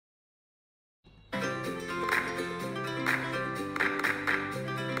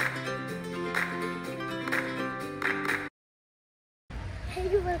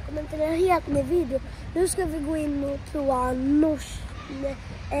till en helt ny video. Nu ska vi gå in och prova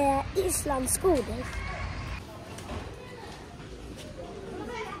Isländskt godis.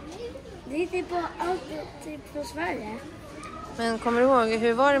 Det är typ allt typ från Sverige. Men kommer du ihåg,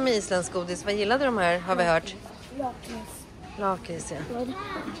 hur var det med Isländskt godis? Vad gillade de här, har vi hört? Lakrits. Lakrits, ja.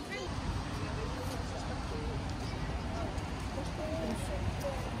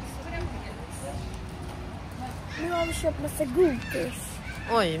 Nu har vi köpt massa godis.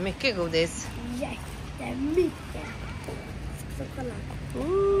 Oj, mycket godis. Jättemycket. Så kolla.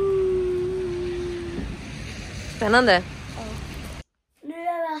 Spännande. Ja. Nu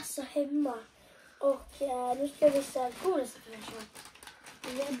är vi alltså hemma. Och nu ska vi se godis först.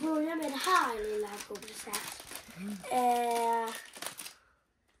 Vi börjar med det här lilla godiset.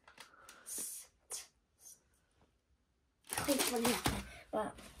 Skit vad den heter.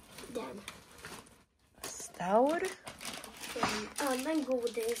 Den. Staur. Och en annan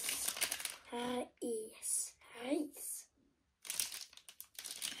godis. Här is. Ris.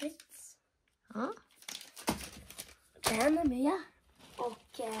 Ja. Den är med.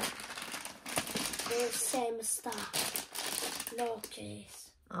 Och det sämsta.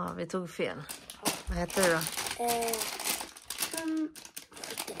 Lakrits. Ja, vi tog fel. Vad heter det då?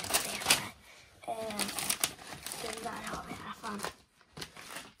 Den där har vi i alla fall.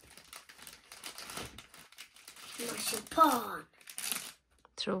 Marsipan.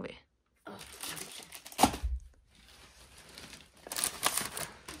 Tror vi. Ja, kanske.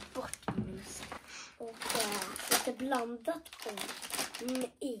 Bort. Och lite blandat på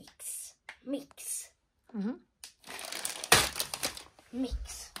mix. Mix.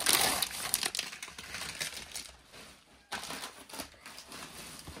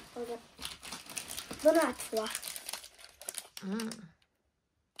 Och den här två.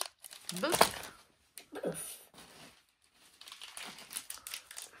 Buff.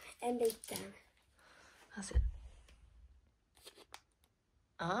 En liten.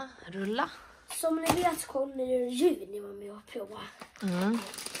 Ja, rulla. Som ni vet kommer det juni var med att prova.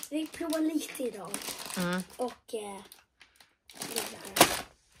 Vi provar lite idag. Och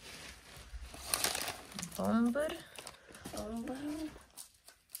Bomber.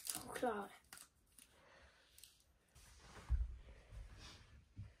 Choklad.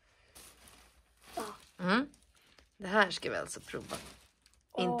 Ja. Det här ska vi alltså prova.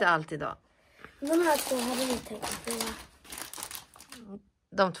 Inte allt idag. De här två hade vi tänkt att prova.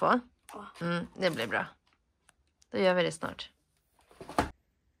 De två? Ja. Det blir bra. Då gör vi det snart.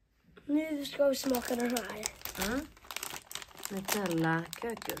 Nu ska vi smaka den här. Nutella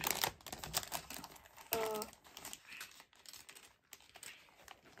köper. Ja.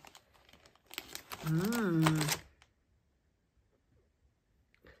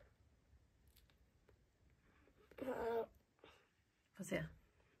 Får se.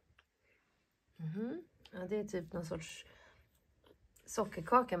 Ja, det är typ någon sorts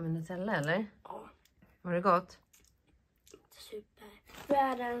sockerkaka med Nutella, eller? Ja. Var det gott? Super.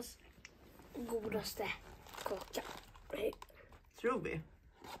 Världens godaste kaka. Tror vi.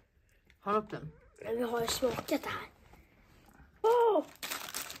 Håll upp den. Men vi har ju smakat det här.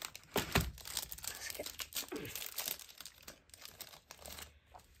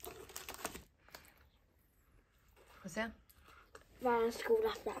 Får se. Världens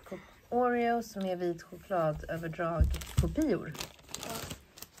godaste. Oreos med vit chokladöverdrag kopior.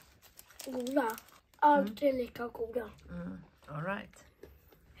 Goda. Allt är lika goda. All right.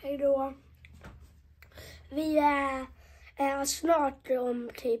 Hej då. Vi är snart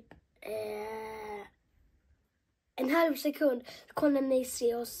om typ en halv sekund kommer ni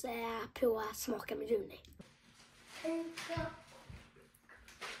se oss på smaka med Junie.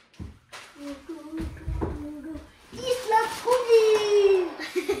 Isländskt godis!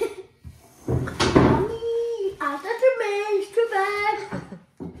 Allt är till mig, tyvärr.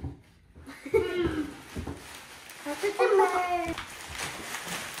 Allt är till mig.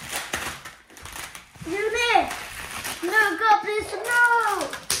 Junie! Nu går vi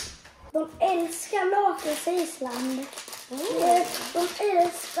snart! De älskar lakrits i Island. De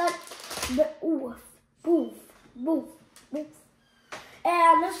älskar bof.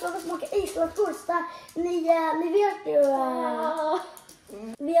 Nu ska vi smaka Islands godis. Ni vet ju.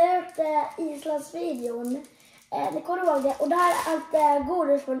 Vi har gjort Islands videon. Ni kommer ihåg det. Och det här är allt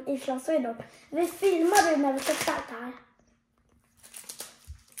godis från Islands videon. Vi filmade när vi testade det här.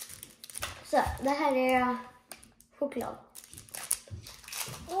 Så, det här är choklad.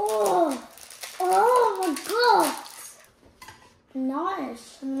 Vad gott!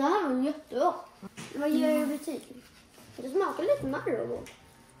 Nice. Det här var jättebra. Vad ger du betyg? Det smakar lite Marabou.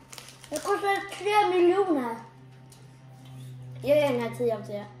 Det kostar 3 miljoner. Jag ger den här 10 av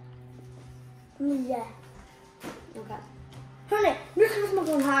 10. 9. Okej. Hörrni, nu ska vi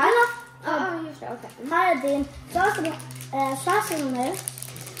smaka den här. Ja, just det. Okej. Här är din såsen nu.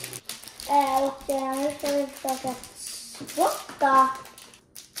 Och nu ska vi försöka spotta.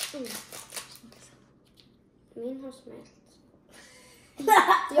 Min har smält.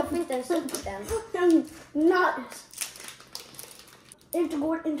 Jag får inte ens upp den. Nice. Inte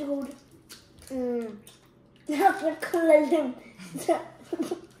god, inte god. Jag ska kolla lugnt.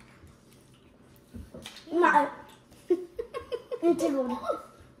 Nej. Inte god.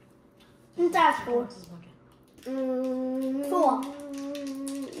 Inte alls god. 2.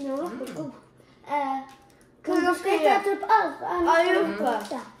 Ja, god. Kan jag ska äta upp allt? Ja, jag är uppe.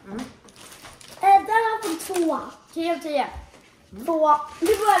 Där har vi 2. 10 av 10. 2. Vi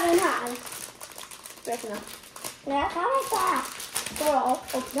börjar den här. Räkna. Jag kan inte. 2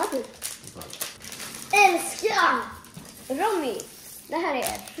 och natur. Älskar! Romy. Det här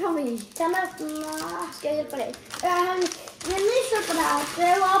är Romy. Kan jag öppna? Ska jag hjälpa dig? När ni köpte det här,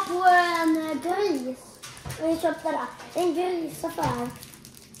 det var på en gris. Vi köpte det. En grisaffär.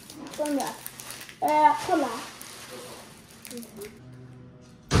 Som det. Kolla.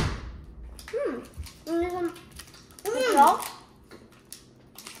 Ja.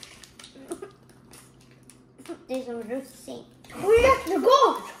 Det är som russin. Det var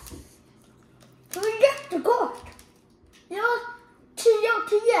jättegott! Det var jättegott! Ja, 10 av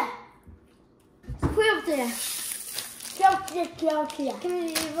 10. 7 av 10. 10 av 10, 10 av 10.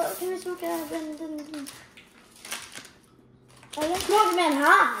 Kan vi smaka den? Eller smaka med den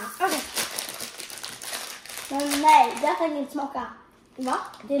här. Okej. Men nej, det kan inte smaka. Va?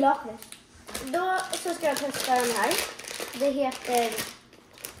 Det är lakrits. Då så ska jag testa den här. Det heter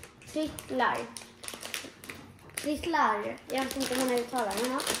Frittlar. Jag vet inte hur man uttalar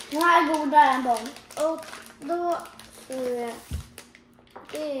den. Den här är godare än dem. Och då så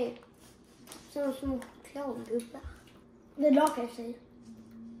det är som små chokladblandningar. Det är lakrits i.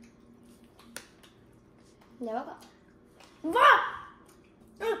 Det var gott. Va?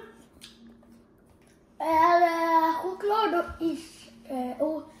 Är choklad och is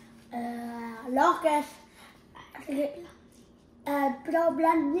och lakrits bra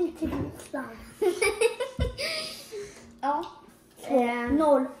blandning till Island. Ja.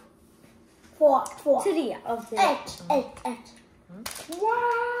 0. 2. 2. 3 av 10. 1. Wow!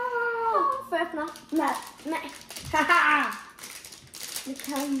 Får jag öppna? Nej. Nej. Haha! Det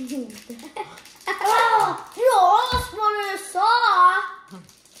kan vi inte. Ja, vad du sa!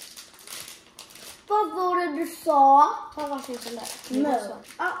 Vad var det du sa? Ta varsin sån där. Nej.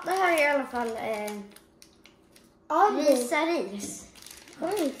 Ja, det här är i alla fall ris.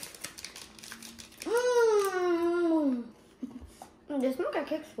 Det smakar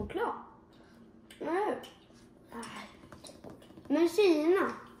kexchoklad. Nej. Men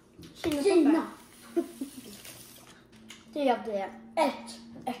Kina. Kina. 10 av 10. 1.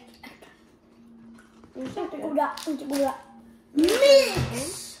 Inte goda.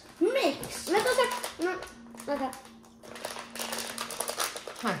 Mix. Vänta så. Vänta.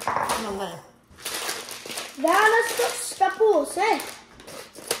 Här, blanda det. Världens största påse.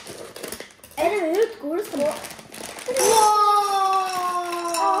 Är det ut? Går det så? What?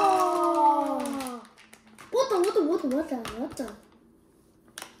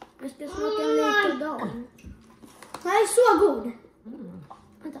 Jag ska smaka en likadan. Den här är så god.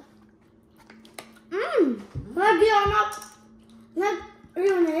 Vänta. Den här gröna. Den här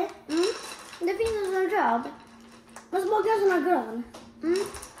Junie. Det finns en sån röd. Den smakar sån här grön.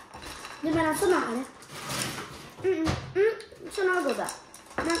 Du menar sån här? Såna var goda.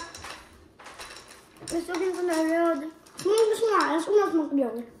 Men det stod en sån där röd. Sån här smakar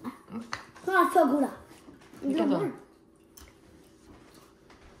grön. Sån här är för goda. Vilka då?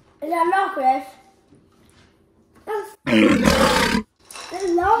 Är det lakrits? Det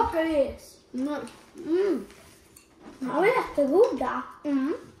är lakrits. De var jättegoda.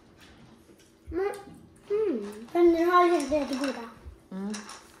 Men den här är jättegoda.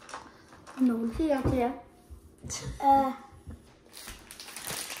 0. 10 av 10.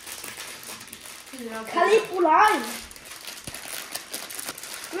 Kalipolime.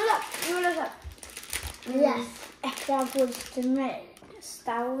 Vänta. Yes. Extra god till mig.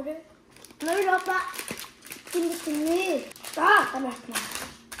 Staur. Nu vill jag öppna. Till mig. Där kan jag öppna.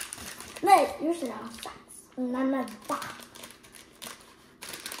 Nej, just det. Jag har sax. Nej, va?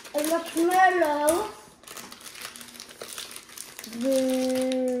 Marshmallow.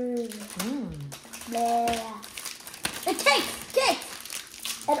 Blä. Cake.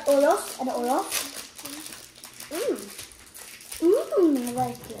 Är det Oros? Vad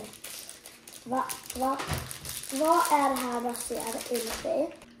äckligt. Vad är det här baserat i?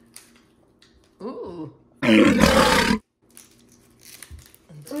 Om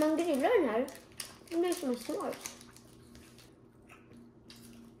man grillar den här, det blir som en smör.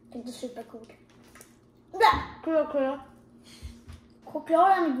 Inte supergod. Kolla.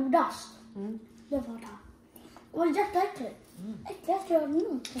 Chokladen är godast. Mm. Det var det. Det var jätteäckligt. Äckligast jag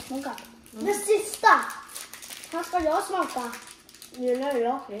någonsin smakat. Det sista. Här ska jag smaka. Gillar du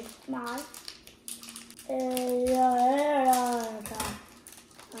lakrits? Nej.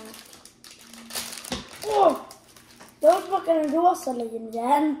 Jag smakar en rosa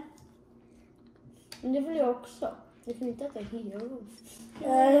linjen. Men det vill jag också. Det får inte äta hela.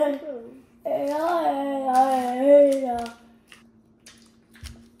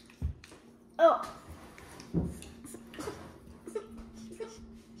 Ja.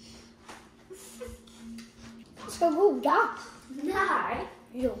 Ska goda? Nej.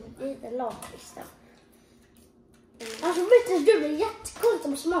 Jo, det är lakrits då. Alltså vet du, det blir jättekonstigt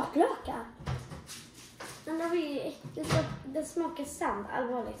med smaklökar. Men det smakar sand,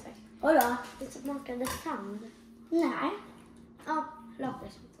 allvarligt sagt. Oj då. Det smakade sand. Nej. Ja,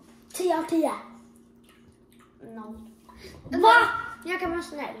 lakrits. 10 av 10. 0. Va? Jag kan vara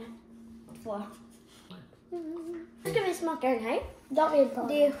snäll. 2. Nu ska vi smaka den här. David tar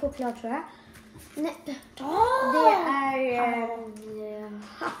Det är choklad tror jag. Nej, det är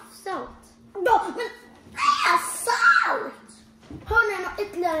havssalt. Ja, men salt! Har ni något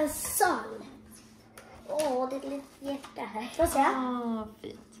ytterligare salt? Åh, det är ett litet hjärta här. Får jag se?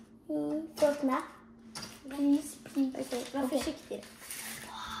 Fint. Först med. Please. Okej, var försiktig.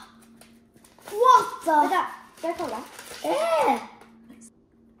 What the? Vänta, ska jag kolla?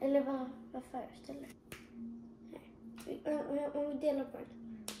 Eller vad föreställer det? Om vi delar på den.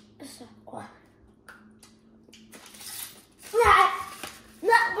 Så. Nej!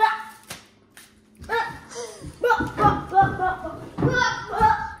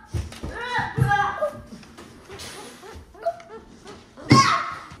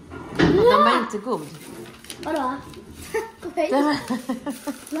 Den var inte god. Vadå? Den var...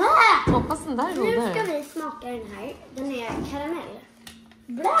 Nej! Hoppas den där är Nu ska godare. vi smaka den här. Den är karamell.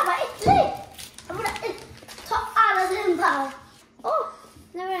 Blä, vad äckligt! Jag borde ta alla dina.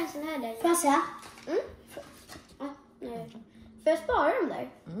 Nu var det en sån här där. Får jag se? Ja, nej. Får jag spara dem där?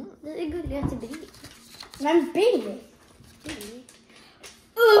 Det är gulliga till Billy. Men Billy!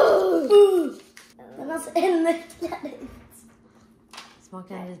 Den var så ännu äckligare.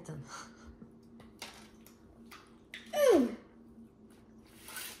 Smaka en liten.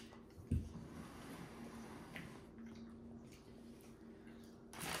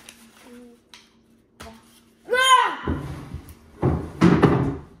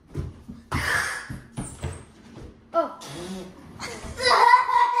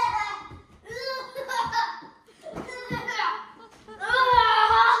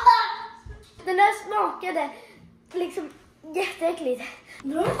 Den där smakade liksom jätteäckligt.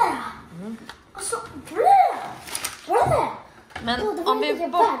 Blä! Alltså, blä! Men Det var lite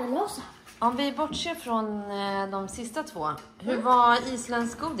värdelösa. om vi bortser från de sista två. Hur var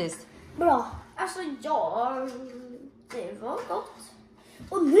Isländskt godis? Bra. Alltså ja, det var gott.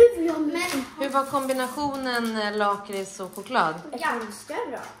 Och nu vill jag med. Hur var kombinationen lakrits och choklad? Ganska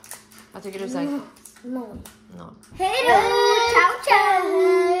bra. Vad tycker du, Zack? 0. 0. Hej då! Ciao, ciao!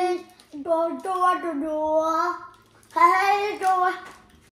 Då. Hej då.